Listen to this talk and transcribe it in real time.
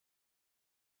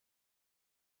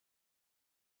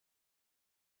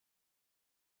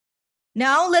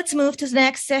Now let's move to the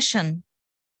next session.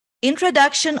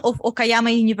 Introduction of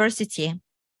Okayama University.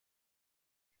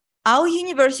 Our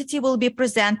university will be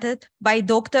presented by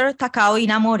Dr. Takao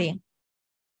Inamori.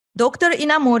 Dr.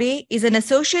 Inamori is an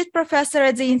associate professor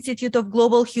at the Institute of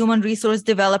Global Human Resource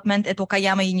Development at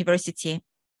Okayama University.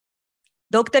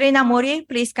 Dr. Inamori,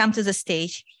 please come to the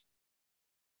stage.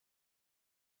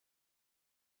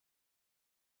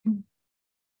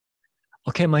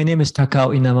 Okay, my name is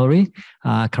Takao Inamori,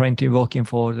 currently working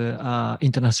for the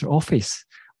international office.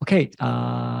 Okay,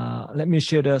 let me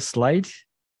share the slide.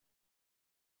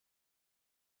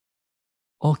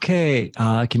 Okay,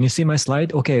 can you see my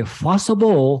slide? Okay, first of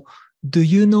all, do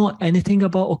you know anything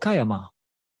about Okayama?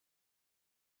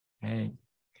 Okay.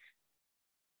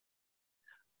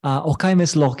 Okayama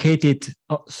is located,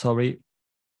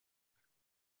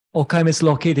 Okayama is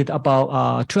located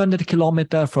about 200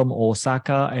 kilometers from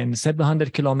Osaka and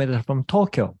 700 kilometers from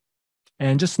Tokyo,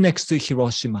 and just next to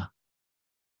Hiroshima.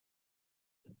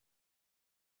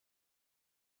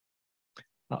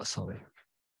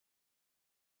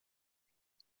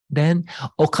 Then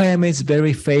Okayama is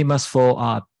very famous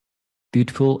for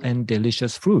beautiful and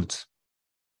delicious fruits.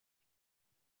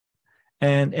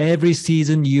 And every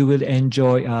season you will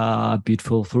enjoy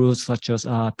beautiful fruits such as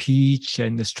peach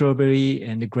and the strawberry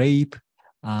and the grape,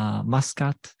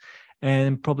 muscat.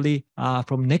 And probably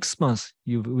from next month,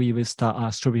 we will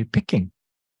start strawberry picking.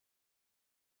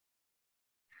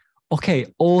 Okay,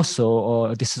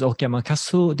 also, this is Okayama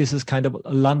Castle. This is kind of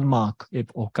a landmark of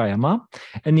Okayama.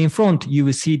 And in front, you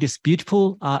will see this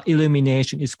beautiful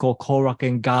illumination. It's called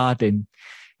Koraken Garden.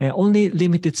 And only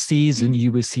limited season,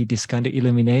 you will see this kind of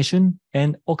illumination.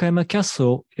 And Okayama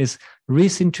Castle is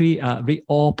recently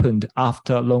reopened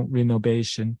after long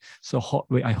renovation. So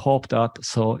I hope that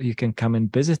so you can come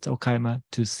and visit Okayama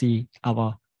to see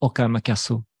our Okayama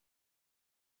Castle.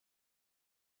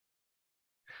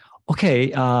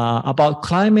 Okay, about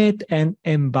climate and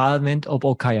environment of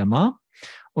Okayama.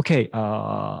 Okay,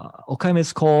 Okayama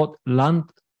is called Land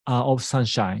of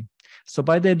Sunshine. So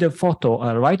by the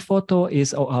photo, right photo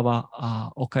is our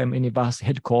Okayama University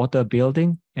headquarters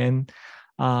building, and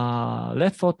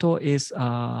left photo is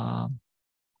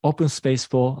open space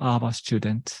for our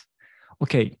students.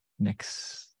 Okay,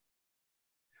 next.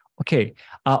 Okay,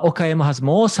 Okayama has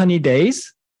more sunny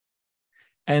days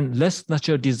and less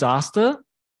natural disaster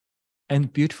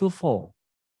and beautiful fall.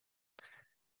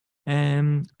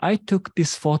 And I took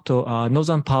this photo,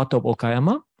 northern part of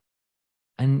Okayama,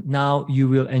 and now you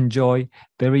will enjoy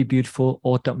very beautiful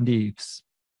autumn leaves.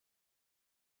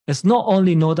 It's not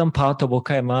only northern part of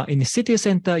Okayama. In the city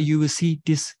center, you will see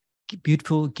this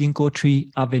beautiful ginkgo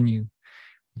tree avenue.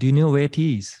 Do you know where it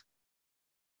is?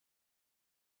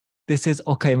 This is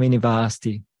Okayama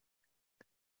University.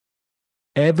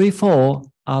 Every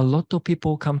fall, a lot of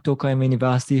people come to Okayama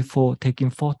University for taking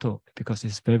photo because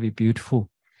it's very beautiful.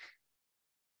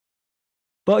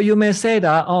 But you may say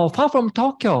that, oh, far from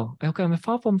Tokyo. Okay, I'm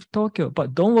far from Tokyo.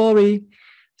 But don't worry.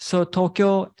 So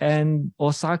Tokyo and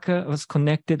Osaka was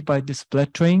connected by this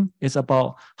bullet train. It's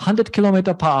about 100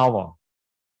 kilometers per hour.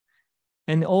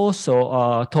 And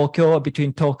also Tokyo,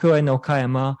 between Tokyo and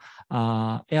Okayama,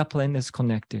 airplane is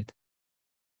connected.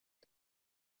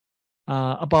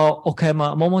 About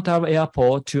Okayama Momotaro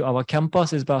Airport to our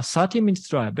campus is about 30 minutes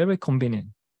drive, very convenient.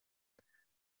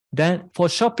 Then for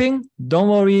shopping, don't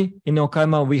worry, in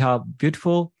Okayama we have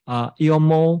beautiful Ion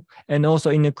Mall, and also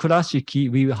in the Kurashiki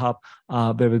we will have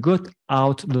very good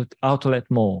outlet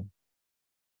mall.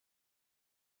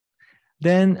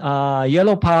 Then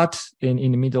yellow part in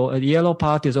the middle, yellow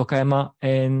part is Okayama,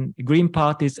 and green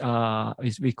part is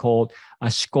we call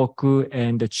Shikoku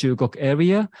and the Chugoku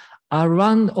area.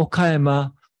 Around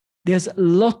Okayama, there's a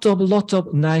lot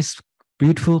of nice,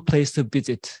 beautiful place to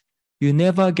visit. You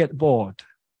never get bored.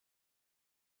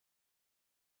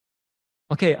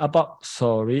 Okay, about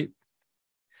the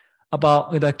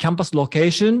campus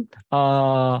location.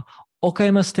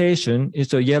 Okayama Station is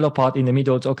the yellow part in the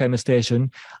middle of Okayama Station.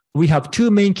 We have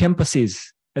two main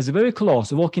campuses. It's very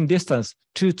close, walking distance.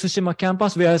 To Tsushima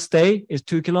campus, where I stay, is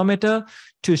 2 kilometers.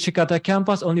 To Shikata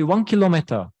campus, only 1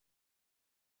 kilometer.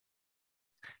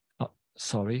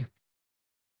 Sorry.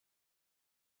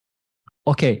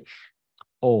 Okay.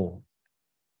 Oh.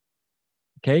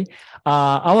 Okay.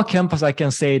 Our campus, I can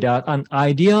say that an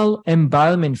ideal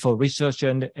environment for research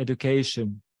and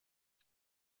education.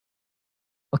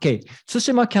 Okay,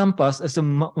 Tsushima campus, as the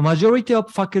majority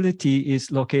of faculty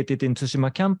is located in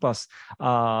Tsushima campus,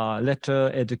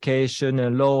 letter, education,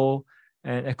 and law,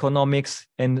 and economics,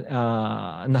 and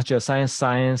natural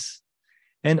science,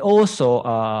 and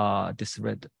also this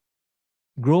red.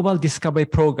 Global Discovery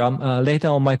Program. Later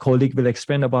on, my colleague will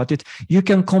explain about it. You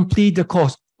can complete the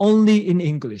course only in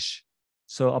English.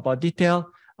 So about detail,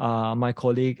 my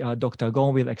colleague, Dr.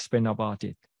 Gong, will explain about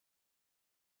it.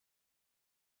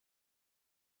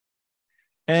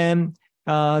 And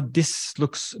this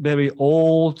looks very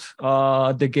old,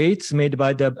 the gates made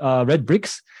by the red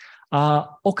bricks.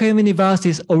 Okayama University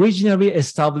is originally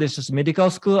established as a medical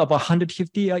school about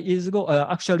 150 years ago,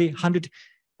 actually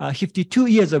 152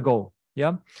 years ago.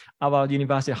 Yeah, our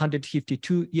university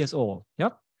 152 years old. Yeah,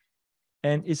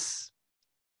 and it's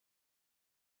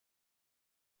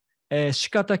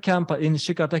Shikata campus. In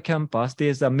Shikata campus,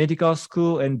 there's a medical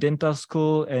school and dental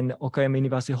school and Okayama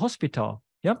University Hospital.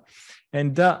 Yeah,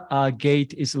 and that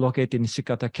gate is located in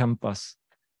Shikata campus.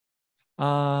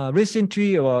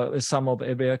 Recently, or some of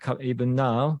area even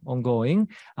now ongoing,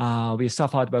 we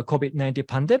suffered by COVID-19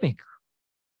 pandemic.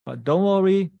 But don't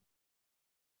worry.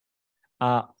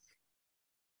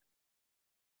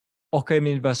 Okayama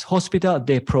University Hospital,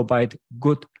 they provide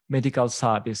good medical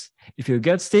service. If you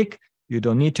get sick, you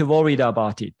don't need to worry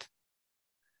about it.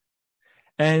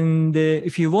 And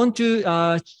if you want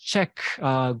to check,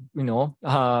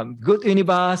 good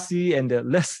university and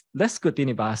less good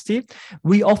university,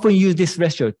 we often use this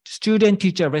ratio,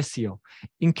 student-teacher ratio.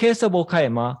 In case of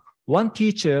Okayama, one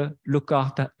teacher look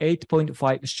after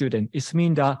 8.5 students. It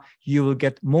means that you will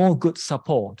get more good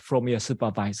support from your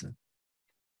supervisor.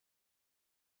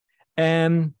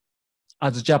 And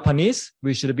as Japanese,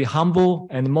 we should be humble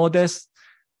and modest.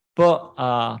 But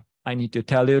I need to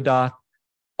tell you that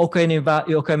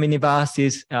Okayama University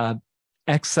is an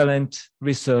excellent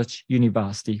research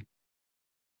university.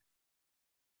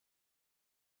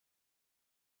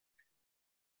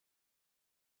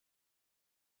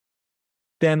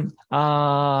 Then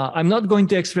I'm not going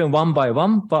to explain one by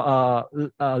one, but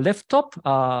left top,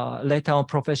 later on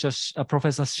Professor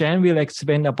Shen will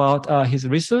explain about his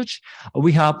research.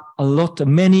 We have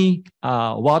many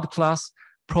world-class,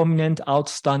 prominent,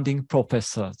 outstanding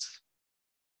professors.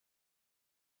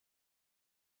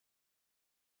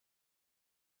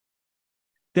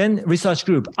 Then research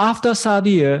group. After third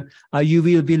year, you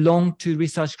will belong to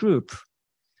research group.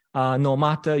 No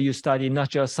matter you study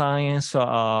natural science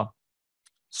or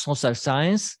social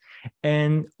science.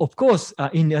 And of course,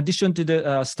 in addition to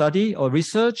the study or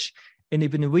research, and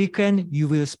even the weekend, you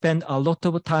will spend a lot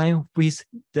of time with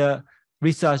the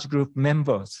research group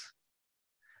members.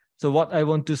 So what I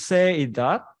want to say is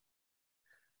that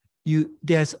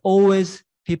there's always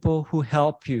people who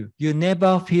help you. You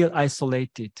never feel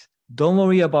isolated. Don't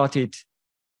worry about it.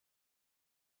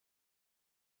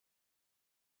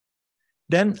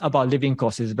 Then about living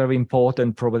costs is very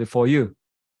important probably for you.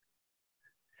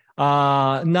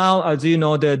 Now, as you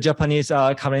know, the Japanese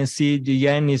currency, the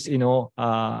yen is,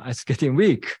 it's getting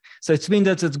weak. So it means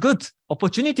that it's a good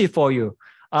opportunity for you.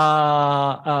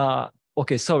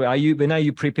 Okay, sorry, when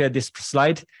you prepared this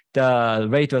slide, the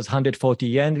rate was 140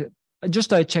 yen.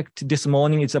 Just I checked this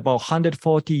morning, it's about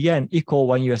 140 yen equal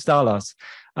 $1.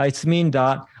 It means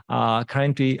that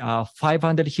currently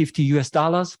 550 US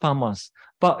dollars per month.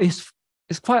 But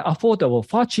it's quite affordable,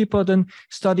 far cheaper than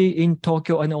study in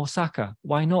Tokyo and Osaka.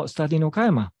 Why not study in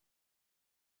Okayama?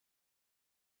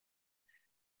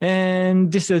 And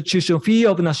this is tuition fee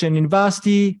of National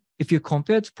University. If you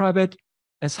compare to private,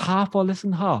 it's half or less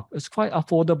than half. It's quite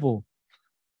affordable.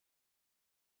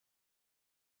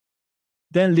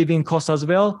 Then living costs as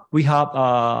well. We have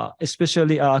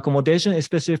especially accommodation,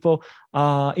 especially for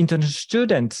international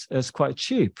students, is quite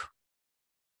cheap.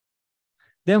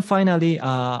 Then finally,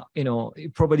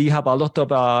 probably you have a lot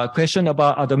of question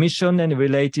about admission and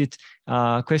related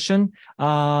question.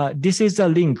 This is a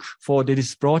link for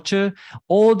this brochure.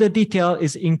 All the detail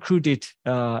is included,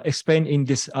 explained in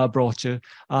this brochure.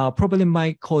 Probably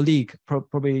my colleague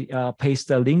probably paste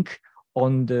the link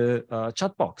on the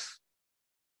chat box.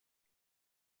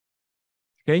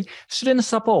 Okay, student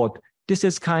support. This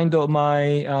is kind of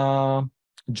my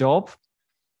job.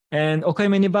 And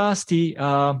Okayama University,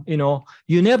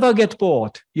 you never get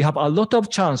bored. You have a lot of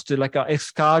chance to like an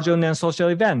excursion and social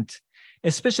event.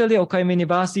 Especially Okayama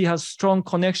University has strong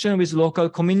connection with local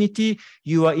community.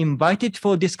 You are invited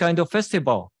for this kind of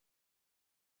festival.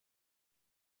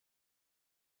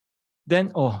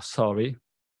 Then,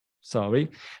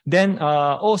 Then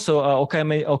also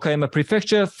Okayama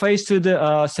Prefecture faced to the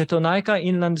Seto-Naika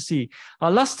Inland Sea.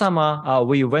 Last summer,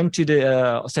 we went to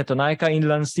the Seto-Naika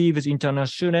Inland Sea with international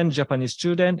student, Japanese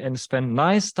student, and spent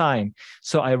nice time.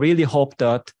 So I really hope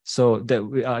that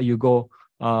you go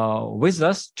with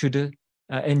us to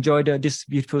enjoy this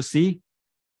beautiful sea.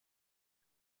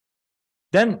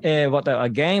 Then what I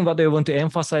want to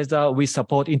emphasize that we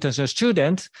support international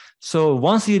students. So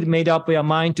once you made up your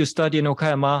mind to study in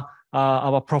Okayama,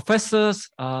 our professors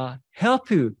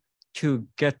help you to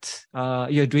get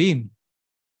your dream.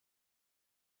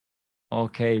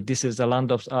 Okay, this is the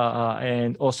land of,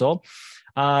 and also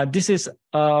this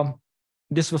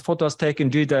photo was taken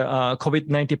during the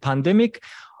COVID-19 pandemic.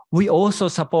 We also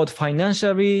support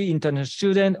financially international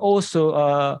students,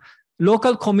 also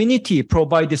local community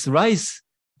provide this rice.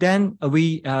 Then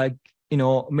we,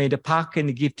 made a pack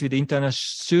and give to the international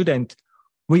student.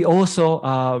 We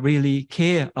also really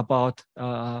care about,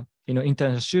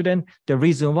 international student. The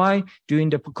reason why during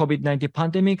the COVID-19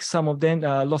 pandemic, some of them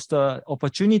lost the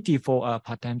opportunity for a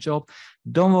part-time job.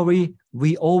 Don't worry,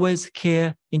 we always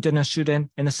care international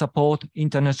student and support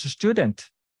international student.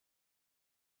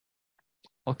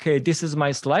 Okay, this is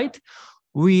my slide.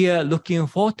 We are looking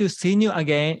forward to seeing you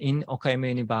again in Okayama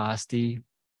University.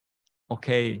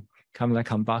 Okay, come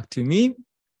back to me.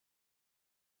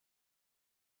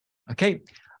 Okay,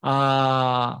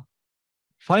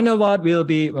 final word will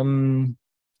be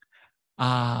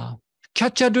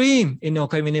catch a dream in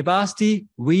Okayama University.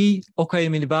 We,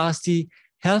 Okayama University,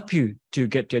 help you to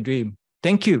get your dream.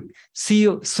 Thank you. See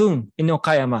you soon in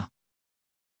Okayama.